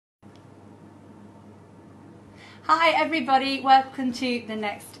Hi everybody, welcome to the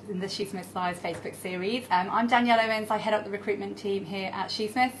next in the Shoosmiths Live Facebook series. I'm Danielle Owens, I head up the recruitment team here at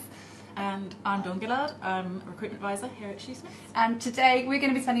Shoosmiths. And I'm Gillard, I'm a recruitment advisor here at Shoosmiths. And today we're going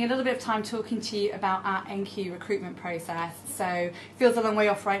to be spending a little bit of time talking to you about our NQ recruitment process. So it feels a long way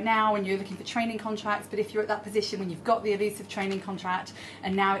off right now when you're looking for training contracts, but if you're at that position when you've got the elusive training contract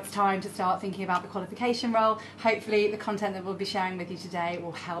and now it's time to start thinking about the qualification role, hopefully the content that we'll be sharing with you today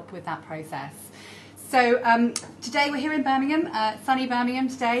will help with that process. So today we're here in Birmingham, sunny Birmingham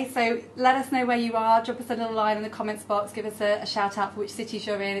today, so let us know where you are, drop us a little line in the comments box, give us a shout out for which cities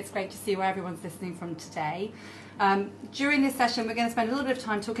you're in. It's great to see where everyone's listening from today. During this session we're going to spend a little bit of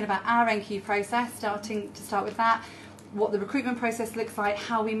time talking about our NQ process, start with that, what the recruitment process looks like,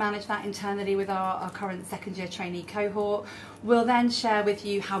 how we manage that internally with our current second year trainee cohort. We'll then share with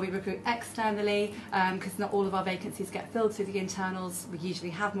you how we recruit externally, because not all of our vacancies get filled through the internals. We usually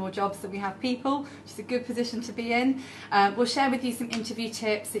have more jobs than we have people, which is a good position to be in. We'll share with you some interview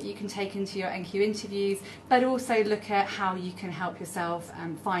tips that you can take into your NQ interviews, but also look at how you can help yourself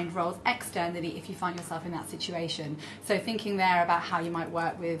find roles externally if you find yourself in that situation. So thinking there about how you might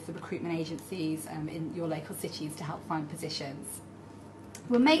work with the recruitment agencies in your local cities to help find positions.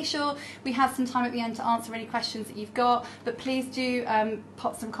 We'll make sure we have some time at the end to answer any questions that you've got, but please do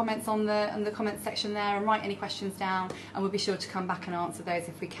pop some comments on the comments section there and write any questions down, and we'll be sure to come back and answer those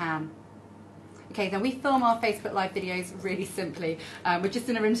if we can. Okay, then we film our Facebook Live videos really simply. We're just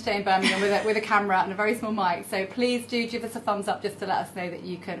in a room today in Birmingham with a camera and a very small mic, so please do give us a thumbs up just to let us know that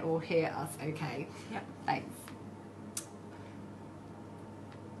you can all hear us okay. Yep. Thanks.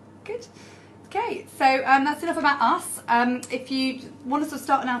 Good. Okay, so that's enough about us. If you want us to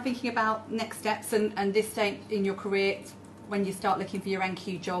start now thinking about next steps and this stage in your career, when you start looking for your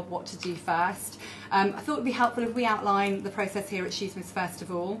NQ job, what to do first. I thought it would be helpful if we outline the process here at Shoosmiths first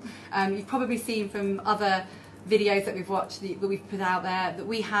of all. You've probably seen from other videos that we've watched, that we've put out there, that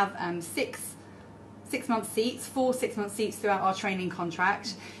we have four 6-month seats throughout our training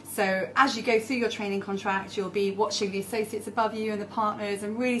contract. So as you go through your training contract, you'll be watching the associates above you and the partners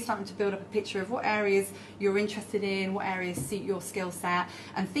and really starting to build up a picture of what areas you're interested in, what areas suit your skill set,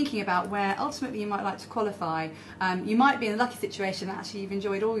 and thinking about where ultimately you might like to qualify. You might be in a lucky situation that actually you've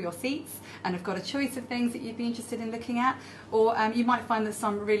enjoyed all your seats and have got a choice of things that you'd be interested in looking at, or you might find that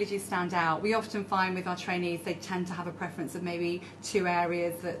some really do stand out. We often find with our trainees they tend to have a preference of maybe 2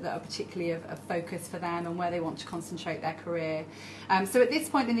 areas that are particularly of focus for them and where they want to concentrate their career. So at this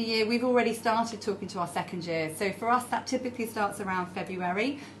point in the year we've already started talking to our second year, so for us that typically starts around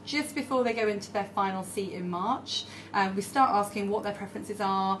February, just before they go into their final seat in March. We start asking what their preferences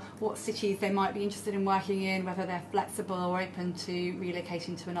are, what cities they might be interested in working in, whether they're flexible or open to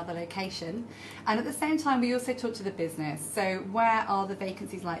relocating to another location, and at the same time we also talk to the business. So where are the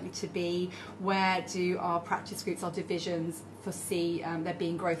vacancies likely to be, where do our practice groups, our divisions foresee there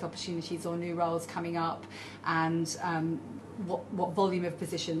being growth opportunities or new roles coming up, and what volume of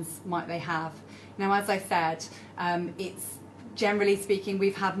positions might they have. Now, as I said, it's generally speaking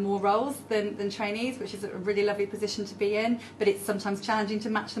we've had more roles than trainees, which is a really lovely position to be in, but it's sometimes challenging to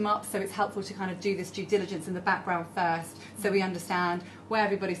match them up, so it's helpful to kind of do this due diligence in the background first so we understand where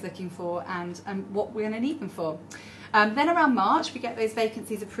everybody's looking for and what we're going to need them for. Then around March we get those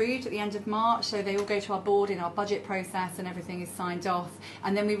vacancies approved at the end of March, so they all go to our board in our budget process and everything is signed off,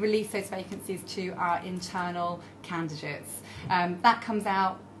 and then we release those vacancies to our internal candidates. That comes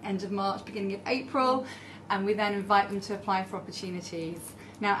out end of March, beginning of April, and we then invite them to apply for opportunities.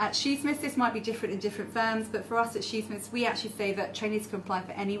 Now at Shoosmiths this might be different in different firms, but for us at Shoosmiths we actually say that trainees can apply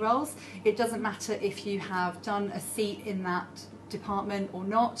for any roles. It doesn't matter if you have done a seat in that department or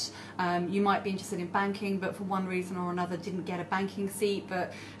not. You might be interested in banking but for one reason or another didn't get a banking seat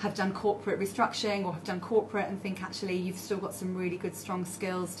but have done corporate restructuring or have done corporate and think actually you've still got some really good strong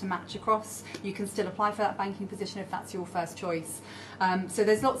skills to match across. You can still apply for that banking position if that's your first choice. So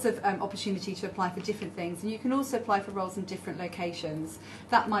there's lots of opportunity to apply for different things, and you can also apply for roles in different locations.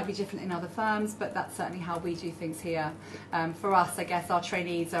 That might be different in other firms, but that's certainly how we do things here. For us, I guess our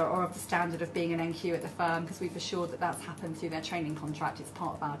trainees are of the standard of being an NQ at the firm because we've assured that that's happened through their training contract. It's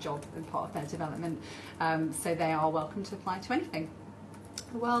part of our job and part of their development, so they are welcome to apply to anything.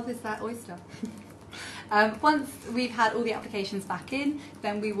 The world is their oyster. Once we've had all the applications back in,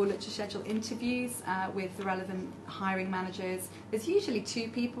 then we will look to schedule interviews with the relevant hiring managers. There's usually 2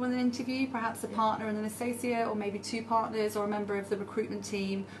 people in an interview, perhaps a partner and an associate, or maybe 2 partners, or a member of the recruitment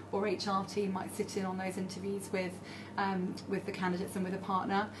team or HR team might sit in on those interviews with the candidates and with a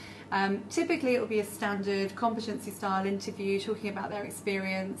partner. Typically it will be a standard competency style interview talking about their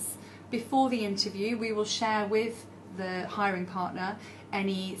experience. Before the interview we will share with the hiring partner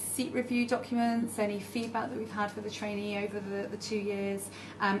any seat review documents, any feedback that we've had for the trainee over the 2 years,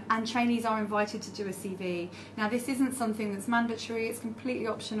 and trainees are invited to do a CV. Now this isn't something that's mandatory, it's completely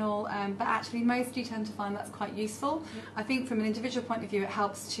optional, but actually most do tend to find that's quite useful. I think from an individual point of view it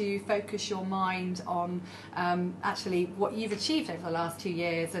helps to focus your mind on actually what you've achieved over the last 2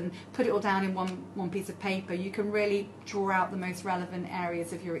 years and put it all down in one piece of paper. You can really draw out the most relevant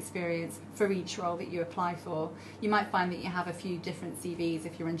areas of your experience for each role that you apply for. You might find that you have a few different CVs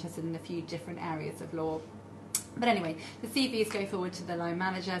if you're interested in a few different areas of law. But anyway, the CVs go forward to the line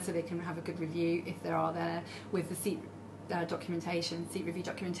manager so they can have a good review if there are there with the seat documentation, seat review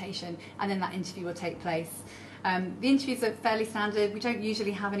documentation, and then that interview will take place. The interviews are fairly standard. We don't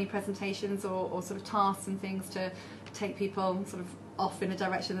usually have any presentations or sort of tasks and things to take people sort of off in a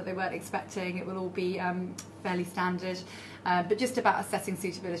direction that they weren't expecting. It will all be fairly standard, but just about assessing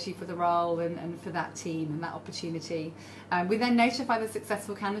suitability for the role and for that team and that opportunity. We then notify the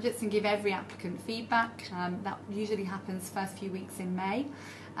successful candidates and give every applicant feedback. That usually happens first few weeks in May.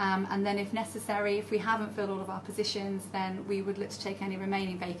 And then if necessary, if we haven't filled all of our positions, then we would look to take any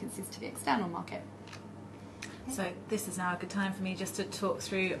remaining vacancies to the external market. So this is now a good time for me just to talk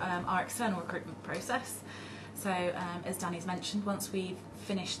through our external recruitment process. So as Danny's mentioned, once we've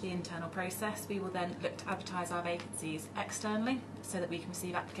finished the internal process, we will then look to advertise our vacancies externally so that we can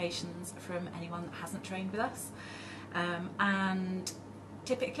receive applications from anyone that hasn't trained with us. And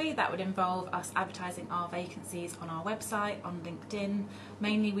typically that would involve us advertising our vacancies on our website, on LinkedIn.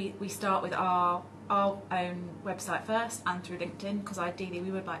 Mainly we start with our own website first and through LinkedIn, because ideally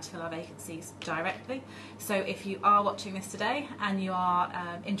we would like to fill our vacancies directly. So if you are watching this today and you are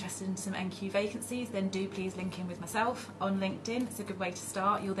interested in some NQ vacancies, then do please link in with myself on LinkedIn. It's a good way to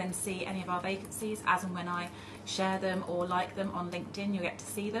start. You'll then see any of our vacancies as and when I share them or like them on LinkedIn. You'll get to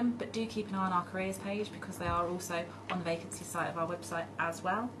see them, but do keep an eye on our careers page because they are also on the vacancy site of our website as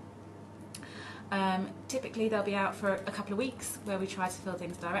well. Typically they'll be out for a couple of weeks where we try to fill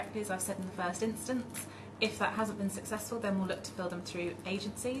things directly, as I've said in the first instance. If that hasn't been successful, then we'll look to fill them through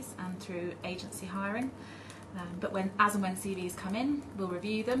agencies and through agency hiring. But as and when CVs come in, we'll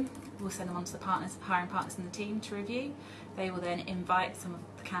review them, we'll send them on to the hiring partners in the team to review. They will then invite some of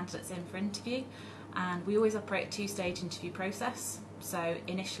the candidates in for interview, and we always operate a two-stage interview process. So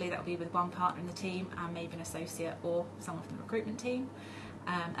initially that will be with one partner in the team and maybe an associate or someone from the recruitment team.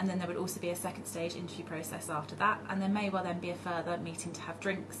 And then there would also be a second stage interview process after that, and there may well then be a further meeting to have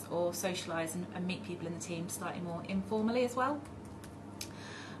drinks or socialise and meet people in the team slightly more informally as well.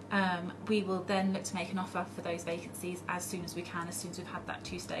 We will then look to make an offer for those vacancies as soon as we can, as soon as we've had that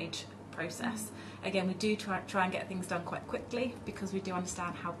two-stage process. Again, we do try and get things done quite quickly because we do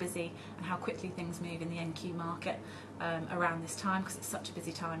understand how busy and how quickly things move in the NQ market around this time, because it's such a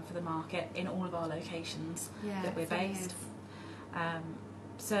busy time for the market in all of our locations that we're based.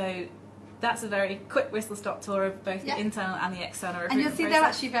 So that's a very quick whistle-stop tour of both the internal and the external recruitment. And you'll see they're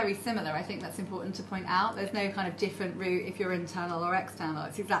actually very similar. I think that's important to point out. There's no kind of different route if you're internal or external.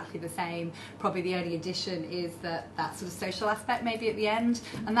 It's exactly the same. Probably the only addition is that sort of social aspect maybe at the end,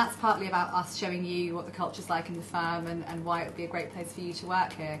 and that's partly about us showing you what the culture's like in the firm and why it would be a great place for you to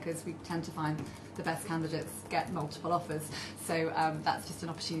work here, because we tend to find the best candidates get multiple offers. So that's just an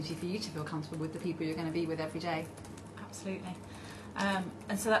opportunity for you to feel comfortable with the people you're going to be with every day. Absolutely.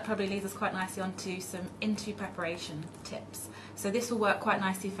 And so that probably leads us quite nicely onto some interview preparation tips. So this will work quite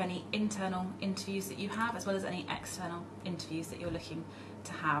nicely for any internal interviews that you have, as well as any external interviews that you're looking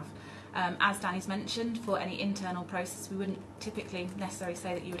to have. As Danny's mentioned, for any internal process, we wouldn't typically necessarily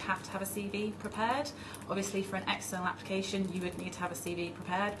say that you would have to have a CV prepared. Obviously, for an external application, you would need to have a CV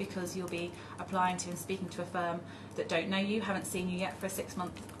prepared because you'll be applying to and speaking to a firm that don't know you, haven't seen you yet for a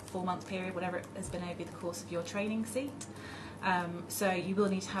 6-month, 4-month period, whatever it has been over the course of your training seat. So you will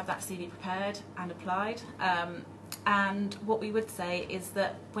need to have that CV prepared and applied. And what we would say is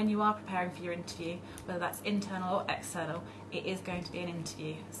that when you are preparing for your interview, whether that's internal or external, it is going to be an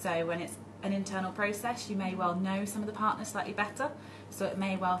interview. So when it's an internal process, you may well know some of the partners slightly better, so it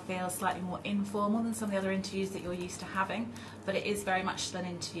may well feel slightly more informal than some of the other interviews that you're used to having, but it is very much still an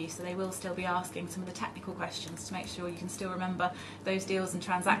interview, so they will still be asking some of the technical questions to make sure you can still remember those deals and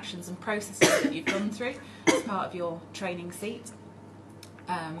transactions and processes that you've gone through as part of your training seat.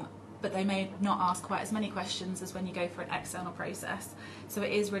 But they may not ask quite as many questions as when you go for an external process. So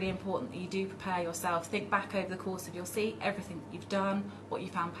it is really important that you do prepare yourself, think back over the course of your seat, everything that you've done, what you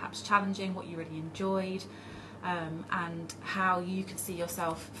found perhaps challenging, what you really enjoyed, and how you could see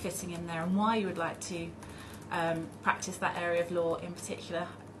yourself fitting in there and why you would like to practice that area of law in particular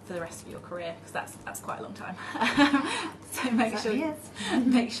for the rest of your career, because that's quite a long time. So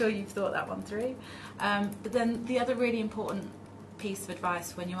make sure you've thought that one through. But then the other really important piece of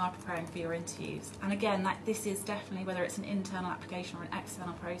advice when you are preparing for your interviews, and again, this is definitely whether it's an internal application or an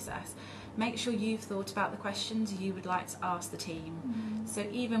external process, make sure you've thought about the questions you would like to ask the team. So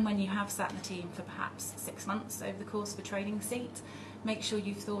even when you have sat in the team for perhaps 6 months over the course of a training seat, make sure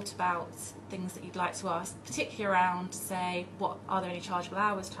you've thought about things that you'd like to ask, particularly around, say, are there any chargeable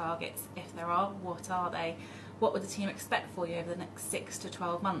hours targets? If there are, what are they? What would the team expect for you over the next 6 to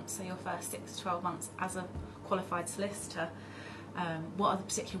 12 months, so your first 6 to 12 months as a qualified solicitor? What are the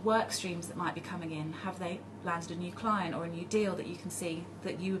particular work streams that might be coming in? Have they landed a new client or a new deal that you can see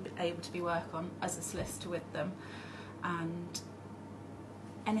that you would be able to be working on as a solicitor with them? And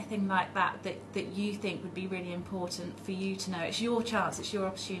anything like that you think would be really important for you to know. It's your chance, it's your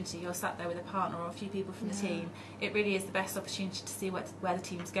opportunity. You're sat there with a partner or a few people from the team. It really is the best opportunity to see where the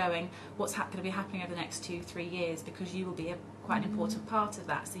team's going, what's going to be happening over the next 2-3 years, because you will be quite an important part of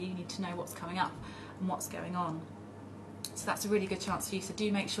that, so you need to know what's coming up and what's going on. So that's a really good chance for you, so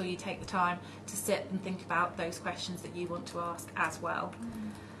do make sure you take the time to sit and think about those questions that you want to ask as well.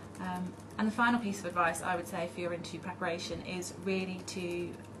 And the final piece of advice I would say for your interview preparation is really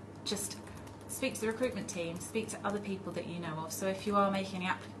to just speak to the recruitment team, speak to other people that you know of. So if you are making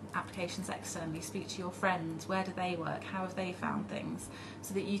any applications externally, speak to your friends. Where do they work? How have they found things?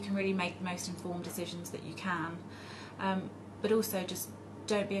 So that you can really make the most informed decisions that you can. But also just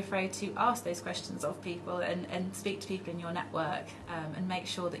don't be afraid to ask those questions of people and speak to people in your network, and make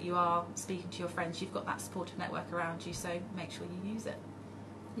sure that you are speaking to your friends. You've got that supportive network around you, so make sure you use it.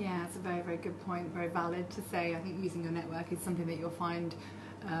 Yeah, it's a very, very good point, very valid to say. I think using your network is something that you'll find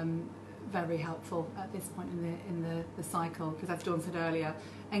very helpful at this point in the cycle, because as Dawn said earlier,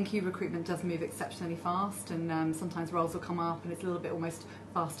 NQ recruitment does move exceptionally fast, and sometimes roles will come up and it's a little bit almost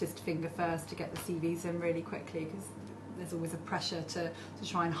fastest finger first to get the CVs in really quickly, because there's always a pressure to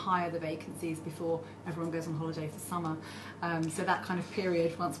try and hire the vacancies before everyone goes on holiday for summer. So that kind of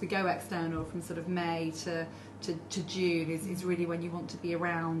period, once we go external from sort of May to June, is really when you want to be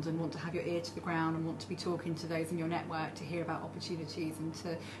around and want to have your ear to the ground and want to be talking to those in your network to hear about opportunities and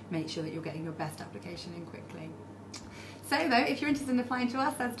to make sure that you're getting your best application in quickly. So though, if you're interested in applying to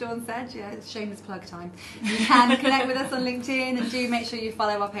us, as Dawn said, yeah, it's shameless plug time. You can connect with us on LinkedIn, and do make sure you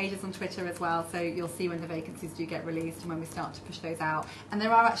follow our pages on Twitter as well, so you'll see when the vacancies do get released and when we start to push those out. And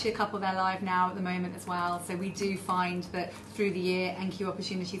there are actually a couple there live now at the moment as well, so we do find that through the year NQ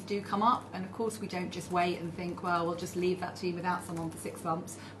opportunities do come up, and of course we don't just wait and think, well, we'll just leave that team without someone for 6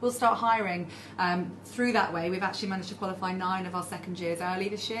 months. We'll start hiring. Through that way, we've actually managed to qualify 9 of our second years early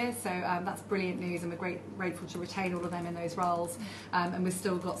this year, so that's brilliant news, and we're grateful to retain all of them in those roles, and we've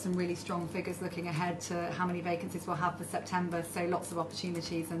still got some really strong figures looking ahead to how many vacancies we'll have for September, so lots of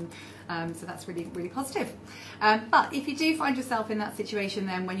opportunities, and so that's really, really positive. But if you do find yourself in that situation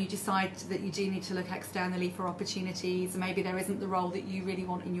then when you decide that you do need to look externally for opportunities, maybe there isn't the role that you really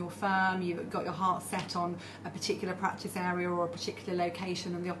want in your firm, you've got your heart set on a particular practice area or a particular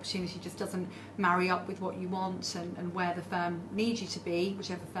location, and the opportunity just doesn't marry up with what you want and where the firm needs you to be,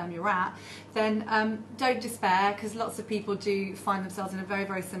 whichever firm you're at, then don't despair, because lots of people do find themselves in a very,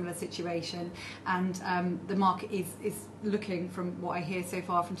 very similar situation, and the market is looking, from what I hear so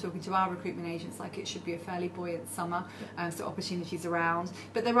far from talking to our recruitment agents, like it should be a fairly buoyant summer, so opportunities around.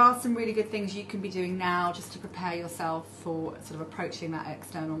 But there are some really good things you can be doing now just to prepare yourself for sort of approaching that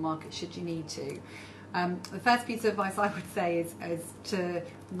external market should you need to. The first piece of advice I would say is to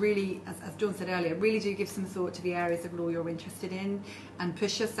really, as Dawn said earlier, really do give some thought to the areas of law you're interested in, and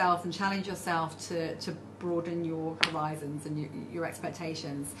push yourself and challenge yourself to broaden your horizons and your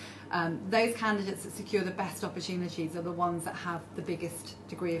expectations. Those candidates that secure the best opportunities are the ones that have the biggest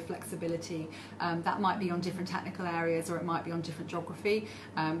degree of flexibility. That might be on different technical areas, or it might be on different geography,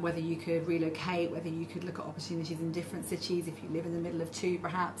 whether you could relocate, whether you could look at opportunities in different cities if you live in the middle of 2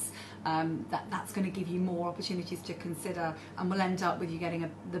 perhaps. That's going to give you more opportunities to consider, and will end up with you getting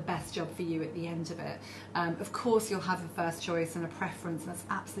the best job for you at the end of it. Of course you'll have a first choice and a preference, and that's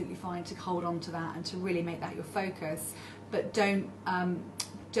absolutely fine to hold on to that and to really make that your focus, but don't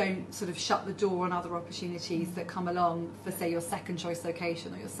sort of shut the door on other opportunities that come along for, say, your second choice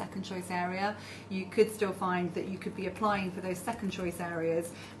location or your second choice area. You could still find that you could be applying for those second choice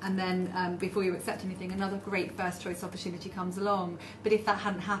areas, and then before you accept anything, another great first choice opportunity comes along. But if that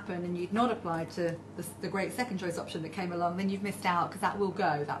hadn't happened and you'd not applied to the great second choice option that came along, then you've missed out, because that will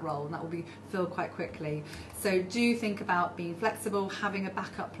go, that role, and that will be filled quite quickly. So do think about being flexible, having a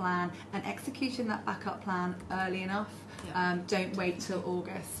backup plan, and executing that backup plan early enough. Yeah. Don't wait till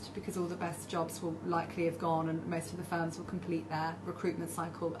August, because all the best jobs will likely have gone, and most of the firms will complete their recruitment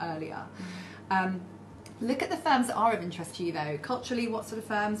cycle earlier. Look at the firms that are of interest to you though. Culturally, what sort of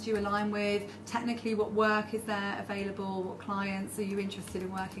firms do you align with? Technically, what work is there available? What clients are you interested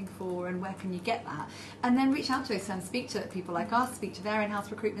in working for, and where can you get that? And then reach out to those firms, speak to people like us, speak to their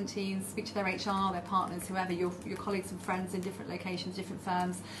in-house recruitment teams, speak to their HR, their partners, whoever, your colleagues and friends in different locations, different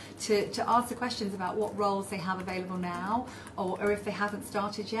firms, to ask the questions about what roles they have available now, or if they haven't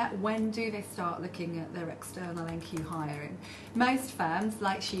started yet, when do they start looking at their external NQ hiring? Most firms,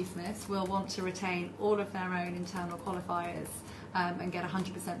 like Shoosmiths, will want to retain all of their own internal qualifiers and get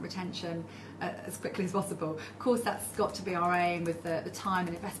 100% retention as quickly as possible. Of course, that's got to be our aim with the time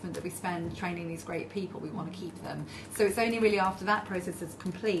and investment that we spend training these great people. We want to keep them. So it's only really after that process is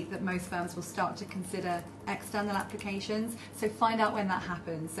complete that most firms will start to consider external applications. So find out when that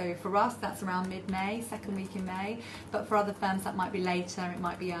happens. So for us, that's around mid-May, second week in May. But for other firms, that might be later, it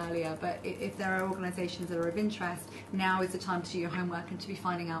might be earlier. But if there are organisations that are of interest, now is the time to do your homework and to be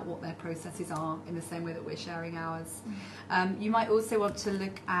finding out what their processes are in the same way that we're sharing ours. You might also want to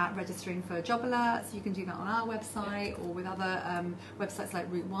look at registering for job alerts. You can do that on our website or with other websites like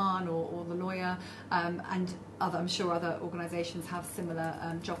Route 1 or The Lawyer, and I'm sure other organisations have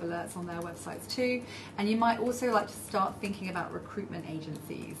similar job alerts on their websites too. And you might also like to start thinking about recruitment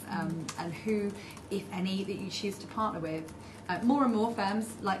agencies and who, if any, that you choose to partner with. More and more firms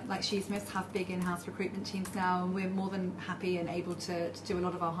like Shoosmiths have big in-house recruitment teams now, and we're more than happy and able to do a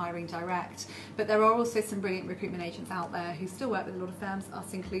lot of our hiring direct. But there are also some brilliant recruitment agents out there who still work with a lot of firms,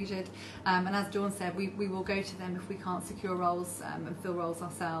 us included. And as Dawn said, we will go to them if we can't secure roles and fill roles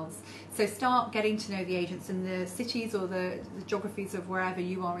ourselves. So start getting to know the agents in the cities or the geographies of wherever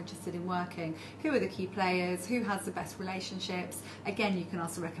you are interested in working. Who are the key players? Who has the best relationships? Again, you can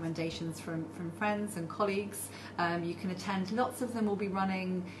ask for recommendations from friends and colleagues. You can attend. Lots of them will be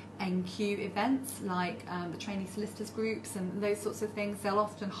running NQ events like the trainee solicitors groups and those sorts of things. They'll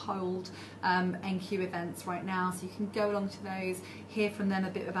often hold NQ events right now, so you can go along to those, hear from them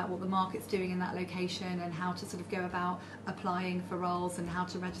a bit about what the market's doing in that location and how to sort of go about applying for roles and how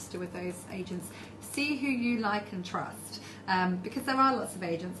to register with those agents. See who you like and trust, because there are lots of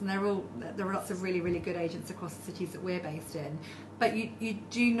agents and there are lots of really, really good agents across the cities that we're based in. But you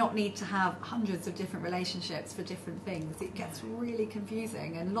do not need to have hundreds of different relationships for different things. It gets really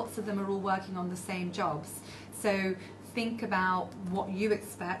confusing, and lots of them are all working on the same jobs. So think about what you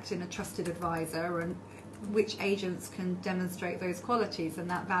expect in a trusted advisor and which agents can demonstrate those qualities and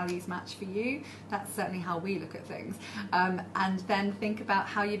that values match for you. That's certainly how we look at things. And then think about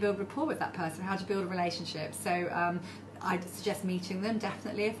how you build rapport with that person, how to build a relationship. So I'd suggest meeting them,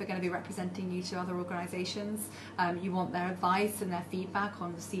 definitely, if they're going to be representing you to other organisations. You want their advice and their feedback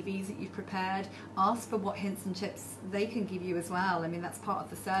on the CVs that you've prepared. Ask for what hints and tips they can give you as well. I mean, that's part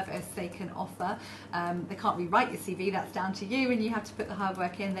of the service they can offer. They can't rewrite your CV, that's down to you, and you have to put the hard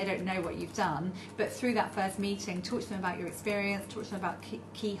work in. They don't know what you've done. But through that first meeting, talk to them about your experience, talk to them about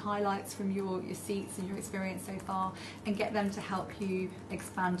key highlights from your seats and your experience so far, and get them to help you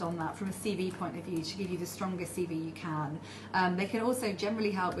expand on that from a CV point of view to give you the strongest CV you can. They can also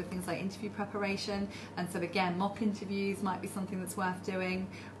generally help with things like interview preparation, and so again, mock interviews might be something that's worth doing.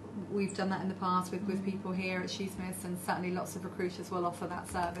 We've done that in the past with people here at Shoosmiths, and certainly lots of recruiters will offer that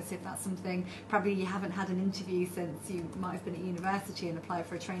service if that's something. Probably you haven't had an interview since you might have been at university and applied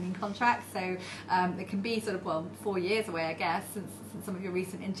for a training contract, so it can be sort of 4 years away, I guess, since some of your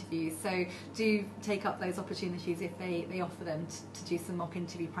recent interviews. So do take up those opportunities if they offer them to do some mock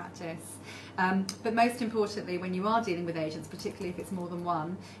interview practice. But most importantly, when you are dealing with agents, particularly if it's more than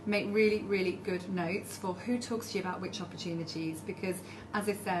one, make really, really good notes for who talks to you about which opportunities, because as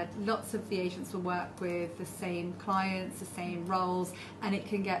I said, lots of the agents will work with the same clients, the same roles, and it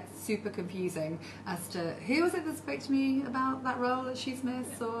can get super confusing as to who was it that spoke to me about that role at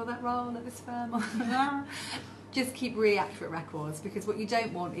Shoosmiths or that role at this firm. Just keep really accurate records, because what you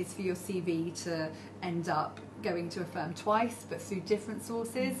don't want is for your CV to end up going to a firm twice but through different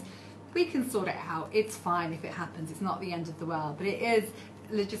sources. We can sort it out. It's fine if it happens. It's not the end of the world, but it is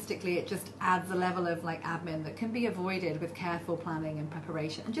logistically, it just adds a level of admin that can be avoided with careful planning and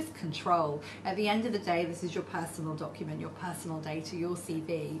preparation and just control. At the end of the day, this is your personal document, your personal data, your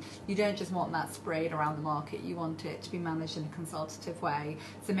CV. You don't just want that sprayed around the market. You want it to be managed in a consultative way.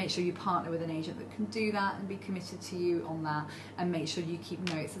 So make sure you partner with an agent that can do that and be committed to you on that, and make sure you keep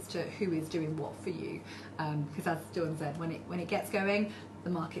notes as to who is doing what for you. Because as Dawn said, when it gets going, the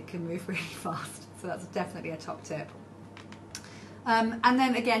market can move really fast. So that's definitely a top tip. And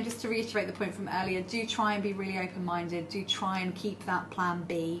then again, just to reiterate the point from earlier, do try and be really open-minded. Do try and keep that plan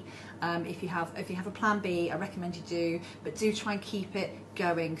B. If you have a plan B, I recommend you do, but do try and keep it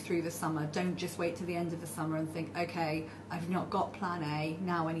going through the summer. Don't just wait till the end of the summer and think, okay, I've not got plan A,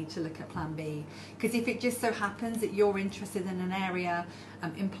 now I need to look at plan B. Because if it just so happens that you're interested in an area,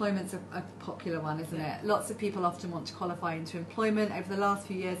 employment's a popular one, isn't it? Lots of people often want to qualify into employment. Over the last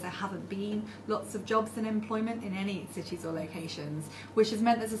few years, there haven't been lots of jobs in employment in any cities or locations, which has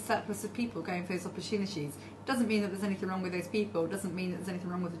meant there's a surplus of people going for those opportunities. It doesn't mean that there's anything wrong with those people, it doesn't mean that there's anything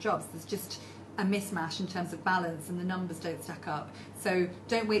wrong with the jobs. There's just a mismatch in terms of balance, and the numbers don't stack up. So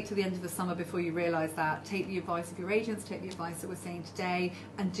don't wait till the end of the summer before you realise that. Take the advice of your agents, take the advice that we're saying today,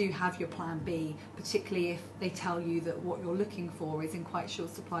 and do have your plan B, particularly if they tell you that what you're looking for is in quite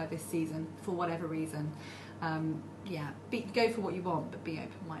short supply this season for whatever reason. Go for what you want, but be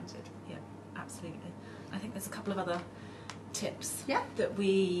open-minded. Yeah, absolutely. I think there's a couple of other tips Yeah. that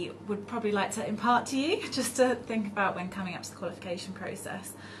we would probably like to impart to you, just to think about when coming up to the qualification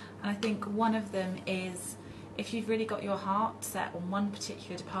process. And I think one of them is, if you've really got your heart set on one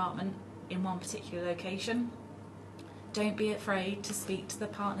particular department in one particular location, don't be afraid to speak to the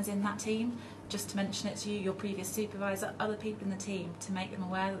partners in that team, just to mention it to you, your previous supervisor, other people in the team, to make them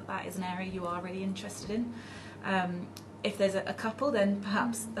aware that that is an area you are really interested in. If there's a couple, then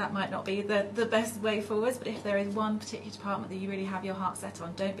perhaps that might not be the best way forwards, but if there is one particular department that you really have your heart set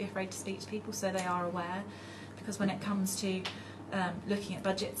on, don't be afraid to speak to people so they are aware. Because when it comes to looking at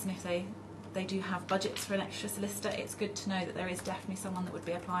budgets, and if they do have budgets for an extra solicitor, it's good to know that there is definitely someone that would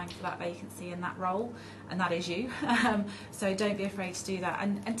be applying for that vacancy in that role, and that is you. So don't be afraid to do that,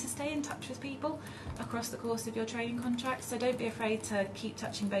 and to stay in touch with people across the course of your training contract. So don't be afraid to keep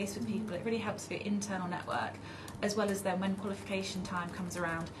touching base with people. It really helps with your internal network, as well as then when qualification time comes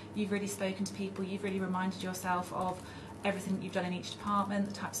around, you've really spoken to people, you've really reminded yourself of everything that you've done in each department,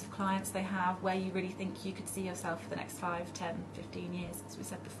 the types of clients they have, where you really think you could see yourself for the next 5, 10, 15 years, as we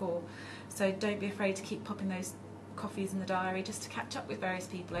said before. So don't be afraid to keep popping those coffees in the diary, just to catch up with various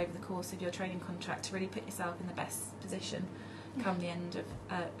people over the course of your training contract, to really put yourself in the best position come the end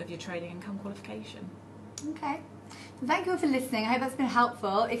of your training and come qualification. Okay. Thank you all for listening. I hope that's been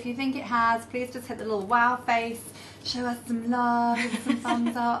helpful. If you think it has, please just hit the little wow face, show us some love, give us some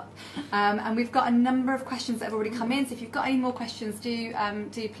thumbs up. And we've got a number of questions that have already come in, so if you've got any more questions, do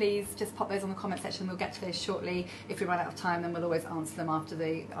please just pop those on the comment section. We'll get to those shortly. If we run out of time, then we'll always answer them after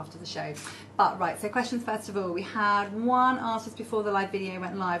the show. But right, so questions first of all. We had one asked us before the live video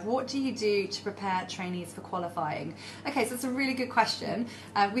went live. What do you do to prepare trainees for qualifying? Okay, so it's a really good question.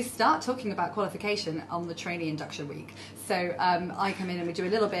 We start talking about qualification on the trainee induction week. So I come in and we do a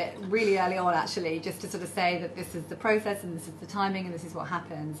little bit really early on, actually, just to sort of say that this is the process and this is the timing and this is what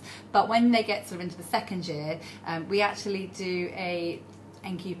happens. But when they get sort of into the second year, we actually do a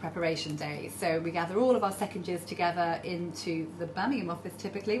NQ preparation day. So we gather all of our second years together into the Birmingham office.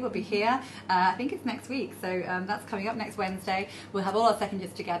 Typically we'll be here, I think it's next week, so that's coming up next Wednesday. We'll have all our second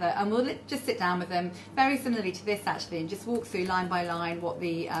years together and we'll just sit down with them, very similarly to this actually, and just walk through line by line what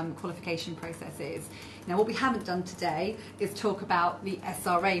the qualification process is. Now what we haven't done today is talk about the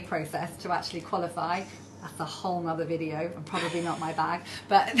SRA process to actually qualify. That's a whole nother video and probably not my bag,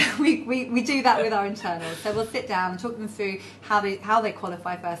 but we do that with our internals. So we'll sit down and talk them through how they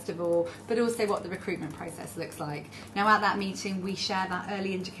qualify first of all, but also what the recruitment process looks like. Now at that meeting we share that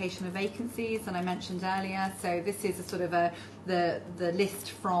early indication of vacancies that I mentioned earlier. So this is a sort of the list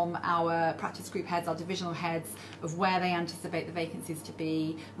from our practice group heads, our divisional heads, of where they anticipate the vacancies to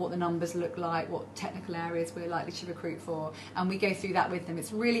be, what the numbers look like, what technical areas we're likely to recruit for, and we go through that with them.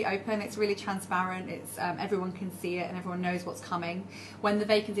 It's really open, it's really transparent, it's everyone can see it and everyone knows what's coming. When the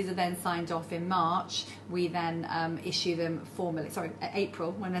vacancies are then signed off in March, we then issue them formally,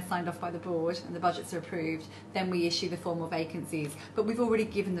 April, when they're signed off by the board and the budgets are approved, then we issue the formal vacancies. But we've already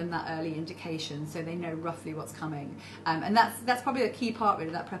given them that early indication, so they know roughly what's coming. And that's probably a key part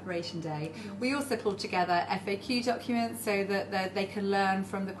really, that preparation day. Yes. We also pulled together FAQ documents so that they can learn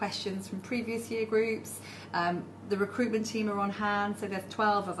from the questions from previous year groups. The recruitment team are on hand, so there's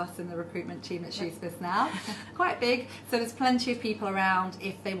 12 of us in the recruitment team at Shoosmiths now. Quite big, so there's plenty of people around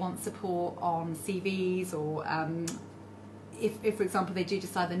if they want support on CVs, or if for example they do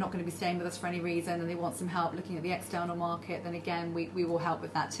decide they're not going to be staying with us for any reason and they want some help looking at the external market, then again we will help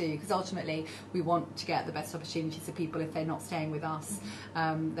with that too, because ultimately we want to get the best opportunities for people. If they're not staying with us,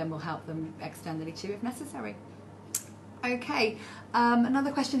 then we'll help them externally too if necessary. Okay,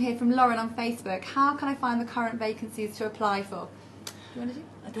 another question here from Lauren on Facebook. How can I find the current vacancies to apply for? Do you want to do?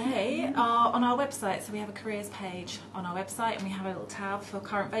 They are on our website, so we have a careers page on our website and we have a little tab for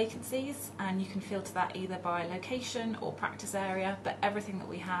current vacancies, and you can filter that either by location or practice area, but everything that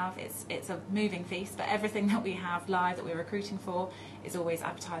we have, it's a moving feast, but everything that we have live that we're recruiting for is always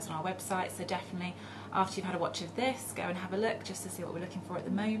advertised on our website, so definitely after you've had a watch of this, go and have a look just to see what we're looking for at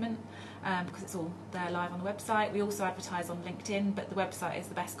the moment, because it's all there live on the website. We also advertise on LinkedIn, but the website is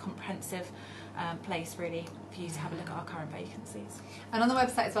the best comprehensive place really for you to have a look at our current vacancies. And on the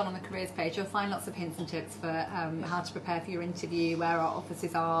website as well, on the careers page, you'll find lots of hints and tips for how to prepare for your interview, where our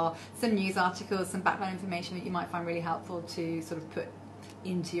offices are, some news articles, some background information that you might find really helpful to sort of put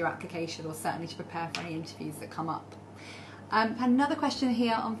into your application, or certainly to prepare for any interviews that come up. Another question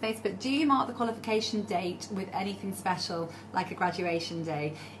here on Facebook: do you mark the qualification date with anything special, like a graduation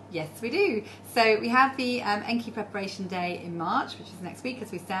day? Yes, we do. So we have the NQ preparation day in March, which is next week,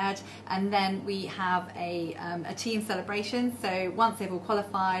 as we said, and then we have a team celebration. So once they've all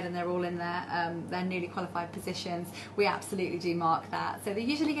qualified and they're all in their newly qualified positions, we absolutely do mark that. So they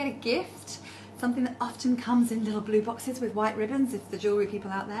usually get a gift, something that often comes in little blue boxes with white ribbons, if the jewellery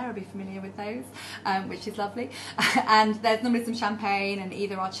people out there will be familiar with those, which is lovely. And there's normally some champagne, and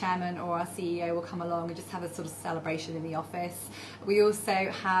either our chairman or our CEO will come along and just have a sort of celebration in the office. We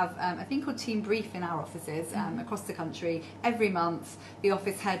also have a thing called Team Brief in our offices across the country. Every month the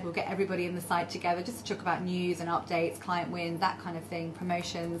office head will get everybody in the site together just to talk about news and updates, client wins, that kind of thing,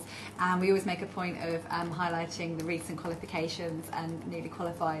 promotions, and we always make a point of highlighting the recent qualifications and newly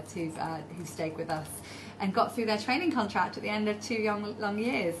qualified who've stayed with us and got through their training contract at the end of 2 long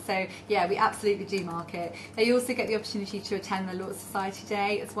years. So yeah, we absolutely do mark it. They also get the opportunity to attend the Law Society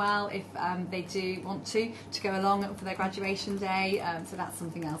Day as well, if they do want to go along for their graduation day. So that's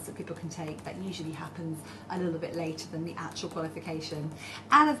something else that people can take. That usually happens a little bit later than the actual qualification.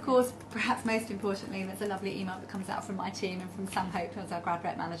 And of course, perhaps most importantly, there's a lovely email that comes out from my team and from Sam Hope, who's our grad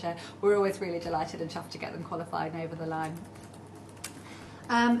rep manager. We're always really delighted and chuffed to get them qualified and over the line.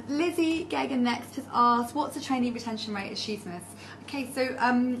 Lizzie Gagan next has asked, what's the trainee retention rate at Shoosmiths? Okay, so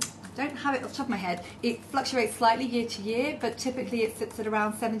I don't have it off the top of my head. It fluctuates slightly year to year, but typically it sits at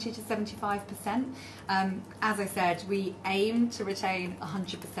around 70 to 75%. As I said, we aim to retain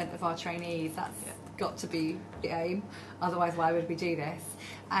 100% of our trainees. That's got to be the aim, otherwise why would we do this?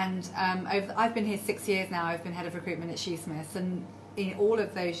 And I've been here 6 years now. I've been head of recruitment at Shoosmiths, and in all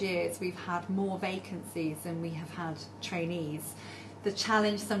of those years we've had more vacancies than we have had trainees. The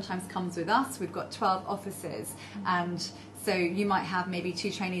challenge sometimes comes with us. We've got 12 offices, and so you might have maybe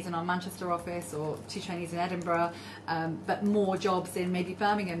 2 trainees in our Manchester office or 2 trainees in Edinburgh, but more jobs in maybe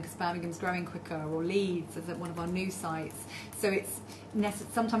Birmingham, because Birmingham's growing quicker, or Leeds as at one of our new sites. So it's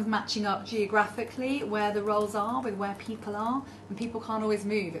sometimes matching up geographically where the roles are with where people are, and people can't always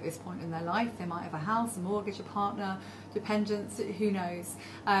move at this point in their life. They might have a house, a mortgage, a partner, dependents, who knows,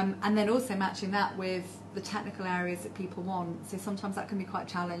 and then also matching that with the technical areas that people want. So sometimes that can be quite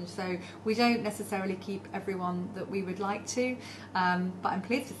a challenge. So we don't necessarily keep everyone that we would like to, but I'm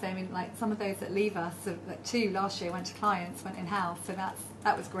pleased to say, I mean, like some of those that leave us, so like 2 last year went to clients, went in-house, so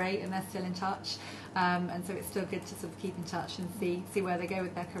that was great, and they're still in touch, and so it's still good to sort of keep in touch and see where they go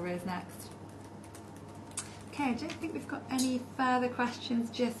with their careers next. Okay, I don't think we've got any further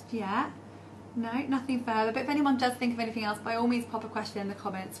questions just yet. No, nothing further, but if anyone does think of anything else, by all means pop a question in the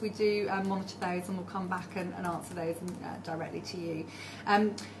comments. We do monitor those, and we'll come back and answer those directly to you.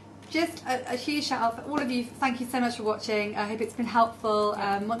 Just a huge shout out for all of you. Thank you so much for watching. I hope it's been helpful.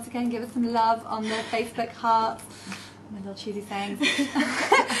 Once again, give us some love on the Facebook hearts. My little cheesy sayings.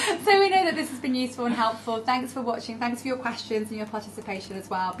 So we know that this has been useful and helpful. Thanks for watching. Thanks for your questions and your participation as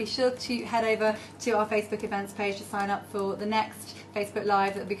well. Be sure to head over to our Facebook events page to sign up for the next Facebook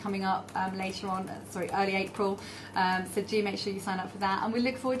Live that will be coming up later on, early April. So do make sure you sign up for that. And we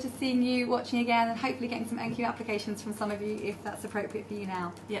look forward to seeing you watching again, and hopefully getting some NQ applications from some of you if that's appropriate for you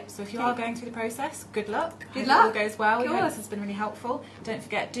now. Yep, so if you are going through the process, good luck. Good luck. It all goes well. We hope this has been really helpful. Don't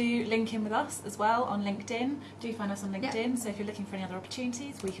forget, do link in with us as well on LinkedIn. Do find us on LinkedIn. Yep. So if you're looking for any other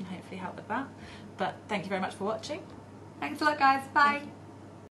opportunities, we can hopefully help with that. But thank you very much for watching. Thanks a lot, guys. Bye.